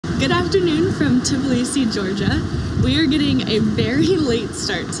Good afternoon from Tbilisi, Georgia. We are getting a very late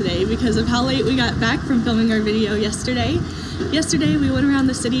start today because of how late we got back from filming our video yesterday. Yesterday we went around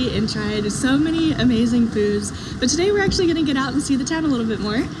the city and tried so many amazing foods, but today we're actually going to get out and see the town a little bit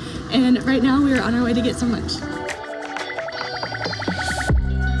more. And right now we are on our way to get some lunch.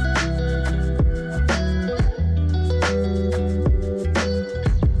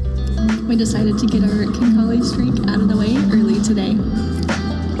 We decided to get our khinkali streak out of the way early today.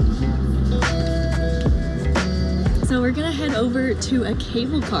 So we're gonna head over to a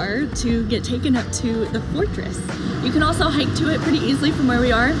cable car to get taken up to the fortress. You can also hike to it pretty easily from where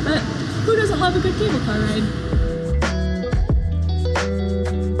we are, but who doesn't love a good cable car ride?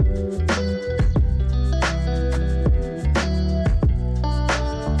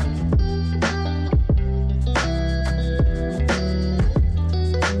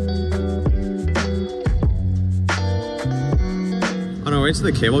 On our way to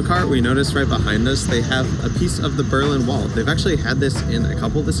the cable car, we noticed right behind us they have a piece of the Berlin Wall. They've actually had this in a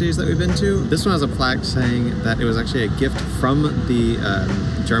couple of the cities that we've been to. This one has a plaque saying that it was actually a gift from the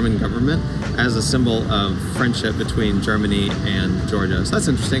German government as a symbol of friendship between Germany and Georgia. So that's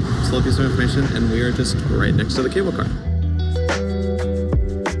interesting. It's a little piece of information, and we are just right next to the cable car.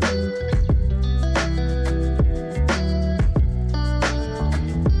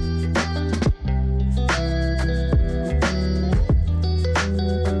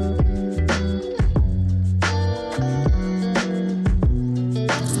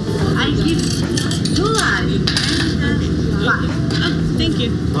 Thank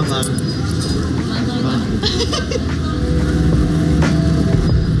you.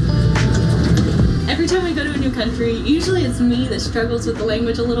 Every time we go to a new country, usually it's me that struggles with the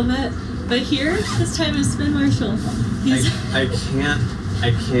language a little bit, but here, this time is Spin Marshall. I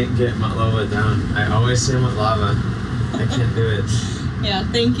can't get matlova down. I always say matlava. I can't do it. Yeah,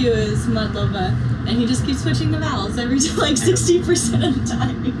 thank you is matlova. And he just keeps switching the vowels every like 60% of the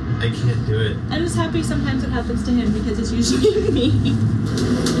time. I can't do it. I'm just happy sometimes it happens to him because it's usually me.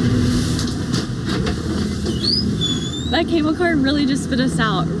 That cable car really just spit us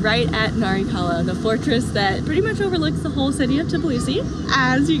out right at Narikala, the fortress that pretty much overlooks the whole city of Tbilisi,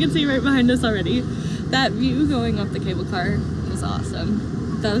 as you can see right behind us already. That view going up the cable car was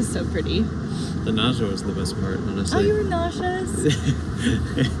awesome. That was so pretty. The nausea was the best part, honestly. Oh, you were nauseous?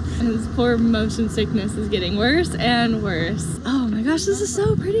 His poor motion sickness is getting worse and worse. Oh my gosh, this is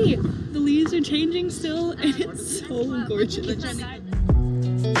so pretty. The leaves are changing still, and it's so gorgeous.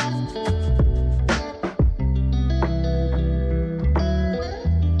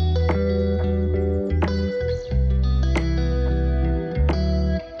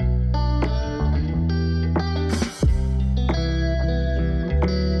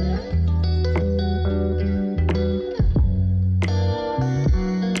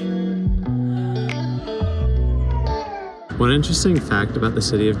 One interesting fact about the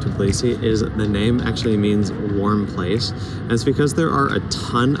city of Tbilisi is the name actually means warm place, and it's because there are a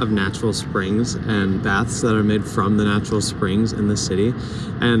ton of natural springs and baths that are made from the natural springs in the city,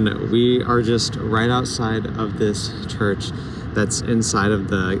 and we are just right outside of this church that's inside of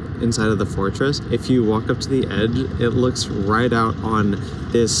the fortress. If you walk up to the edge, it looks right out on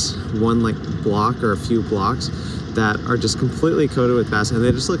this one like block or a few blocks that are just completely coated with baths, and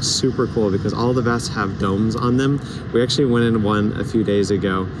they just look super cool because all the baths have domes on them. We actually went in one a few days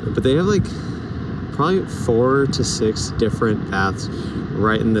ago, but they have like probably 4 to 6 different baths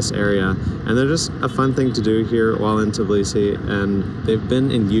right in this area, and they're just a fun thing to do here while in Tbilisi, and they've been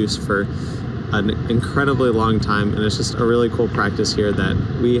in use for an incredibly long time, and it's just a really cool practice here that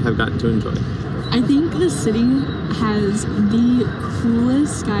we have gotten to enjoy. I think the city has the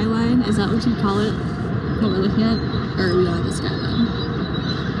coolest skyline. Is that what you call it? What we're looking at? Or we don't have a skyline?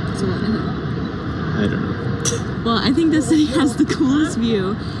 So what the hell? I don't know. Well, I think the city has the coolest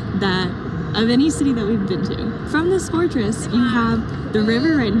view of any city that we've been to. From this fortress, you have the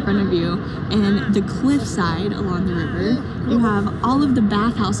river right in front of you and the cliffside along the river. You have all of the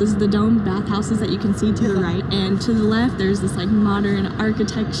bathhouses, the domed bathhouses that you can see to the right, and to the left there's this like modern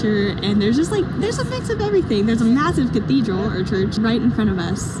architecture, and there's just like, there's a mix of everything. There's a massive cathedral or church right in front of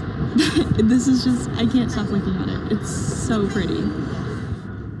us. This is just, I can't stop looking at it. It's so pretty.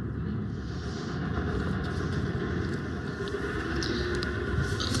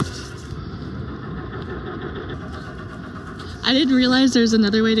 I didn't realize there's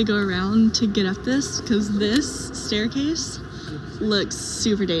another way to go around to get up this, because this staircase looks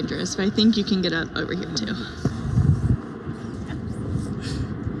super dangerous, but I think you can get up over here too.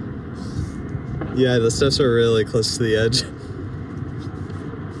 Yeah, the steps are really close to the edge.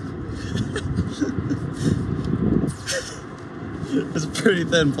 It's pretty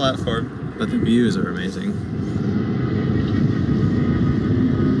thin platform, but the views are amazing.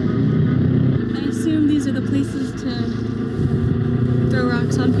 I assume these are the places to throw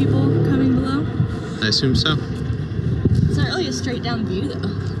rocks on people coming below. I assume so. It's not really a straight down view though.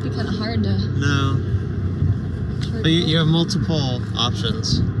 It'd be kind of hard to. No. But you have multiple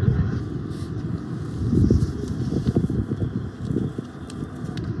options.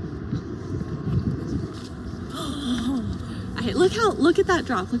 Look at that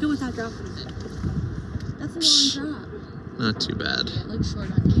drop. Look at what that drop would have been. That's a long drop. Not too bad. It looks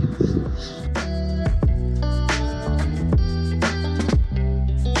short on camera.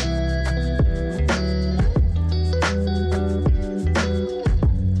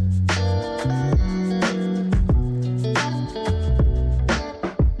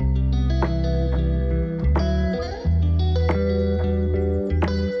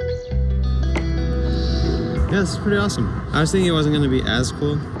 Yeah, this is pretty awesome. I was thinking it wasn't going to be as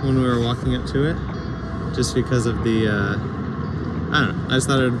cool when we were walking up to it, just because of the, I don't know, I just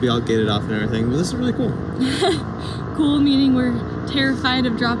thought it would be all gated off and everything, but this is really cool. Cool, meaning we're terrified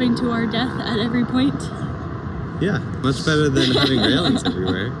of dropping to our death at every point. Yeah, much better than having railings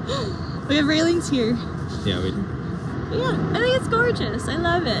everywhere. We have railings here. Yeah, we do. Yeah, I think it's gorgeous. I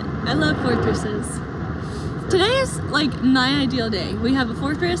love it. I love fortresses. Today is like my ideal day. We have a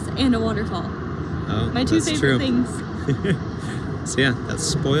fortress and a waterfall. Oh, my two favorite things. So yeah, that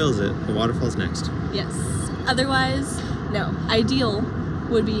spoils it. The waterfall's next. Yes. Otherwise, no. Ideal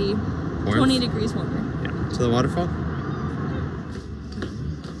would be warmth. 20 degrees warmer. Yeah. So the waterfall?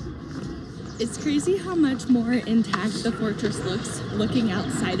 It's crazy how much more intact the fortress looks looking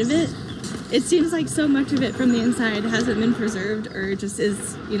outside of it. It seems like so much of it from the inside hasn't been preserved or just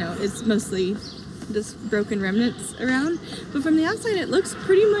is, you know, it's mostly just broken remnants around. But from the outside, it looks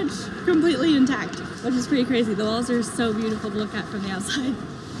pretty much completely intact, which is pretty crazy. The walls are so beautiful to look at from the outside.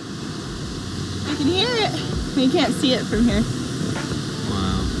 I can hear it. You can't see it from here.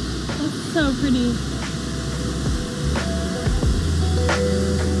 Wow. That's so pretty.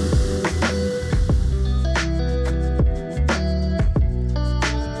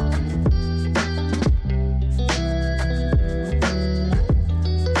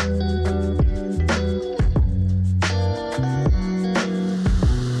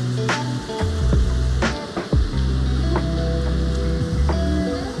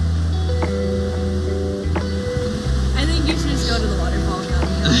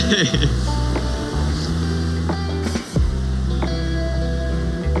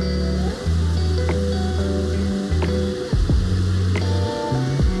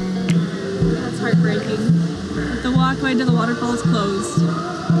 That's heartbreaking. The walkway to the waterfall is closed.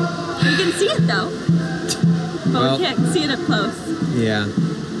 We can see it though, but we can't see it up close. Yeah.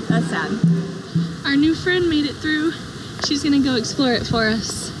 That's sad. Our new friend made it through. She's gonna go explore it for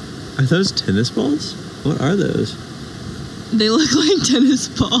us. Are those tennis balls? What are those? They look like tennis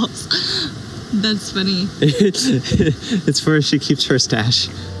balls. That's funny. It's where she keeps her stash.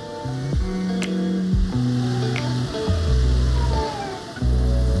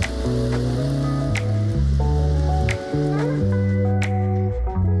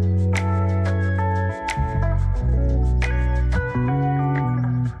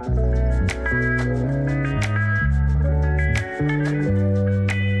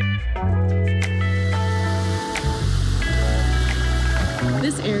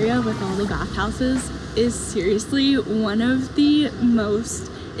 This area with all the bathhouses is seriously one of the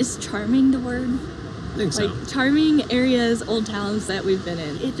most, is charming the word? I think so. Like charming areas, old towns that we've been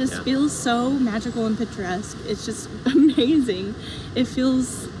in. It just feels so magical and picturesque. It's just amazing. It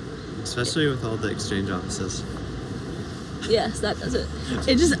feels... Especially with all the exchange offices. Yes, that does it.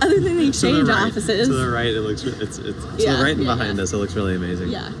 It just, other than the exchange offices. To the right, it looks, it's to the right and behind us, it looks really amazing.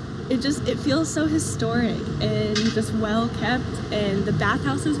 Yeah. It feels so historic and just well kept, and the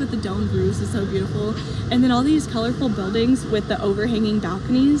bathhouses with the domed roofs is so beautiful, and then all these colorful buildings with the overhanging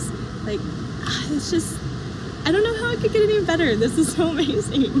balconies, like, it's just, I don't know how it could get any better. This is so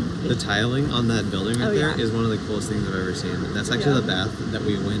amazing. The tiling on that building right there is one of the coolest things I've ever seen. That's actually the bath that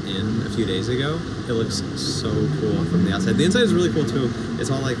we went in a few days ago. It looks so cool from the outside. The inside is really cool too.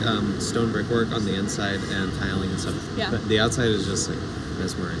 It's all like stone brickwork on the inside and tiling and stuff. Yeah. But the outside is just like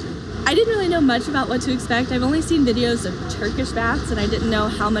mesmerizing. I didn't really know much about what to expect. I've only seen videos of Turkish baths, and I didn't know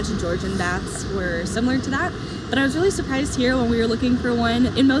how much Georgian baths were similar to that. But I was really surprised here when we were looking for one.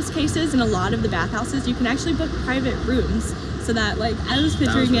 In most cases, in a lot of the bathhouses, you can actually book private rooms. So that, like, I was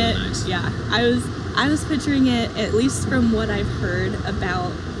picturing it. Nice. Yeah, I was picturing it, at least from what I've heard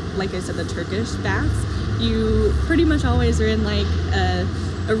about, like I said, the Turkish baths. You pretty much always are in like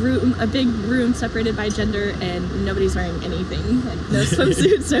a a big room separated by gender, and nobody's wearing anything, like no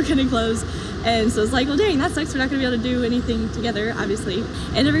swimsuits, no kind of clothes. And so it's like, well, dang, that sucks. We're not gonna be able to do anything together, obviously.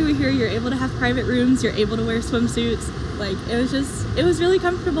 And everywhere here, you're able to have private rooms. You're able to wear swimsuits. Like, it was really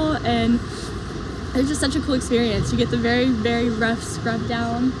comfortable, and it was just such a cool experience. You get the very, very rough scrub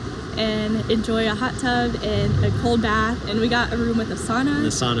down and enjoy a hot tub and a cold bath. And we got a room with a sauna. The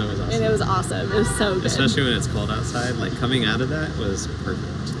sauna was awesome. And it was awesome. It was so good. Especially when it's cold outside. Like, coming out of that was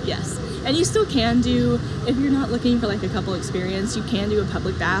perfect. Yes. And you still can do, if you're not looking for like a couple experience, you can do a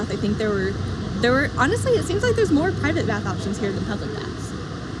public bath. I think there were honestly, it seems like there's more private bath options here than public baths.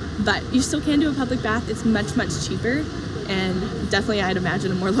 But you still can do a public bath. It's much, much cheaper. And definitely, I'd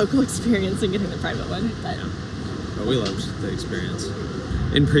imagine a more local experience than getting the private one. But, yeah. But we loved the experience.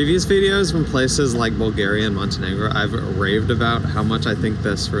 In previous videos from places like Bulgaria and Montenegro, I've raved about how much I think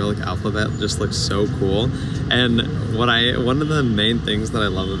the Cyrillic alphabet just looks so cool. And one of the main things that I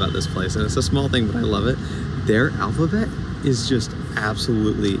love about this place, and it's a small thing, but I love it, their alphabet is just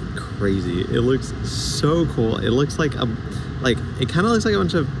absolutely crazy. It looks so cool. It looks like it kind of looks like a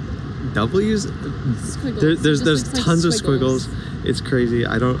bunch of W's. There's tons of squiggles. It's crazy.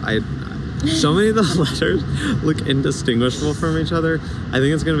 So many of the letters look indistinguishable from each other. I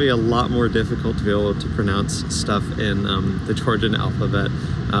think it's going to be a lot more difficult to be able to pronounce stuff in the Georgian alphabet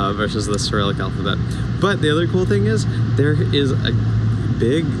versus the Cyrillic alphabet. But the other cool thing is there is a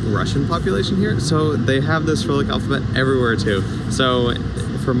big Russian population here, so they have the Cyrillic alphabet everywhere too. So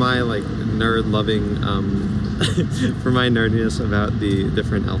for my like nerd-loving, for my nerdiness about the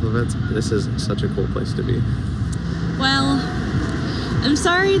different alphabets, this is such a cool place to be. Well, I'm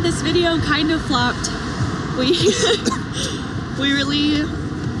sorry this video kind of flopped. We really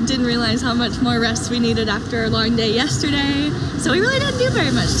didn't realize how much more rest we needed after a long day yesterday, so we really didn't do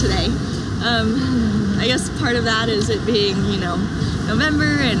very much today. I guess part of that is it being, you know,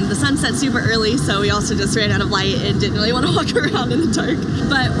 November and the sun set super early, so we also just ran out of light and didn't really want to walk around in the dark.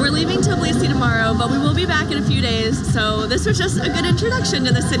 But we're leaving Tbilisi tomorrow, but we will be back in a few days, so this was just a good introduction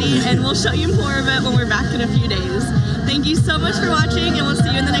to the city, and we'll show you more of it when we're back in a few days. Thank you so much for watching, and we'll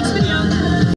see you in the next video.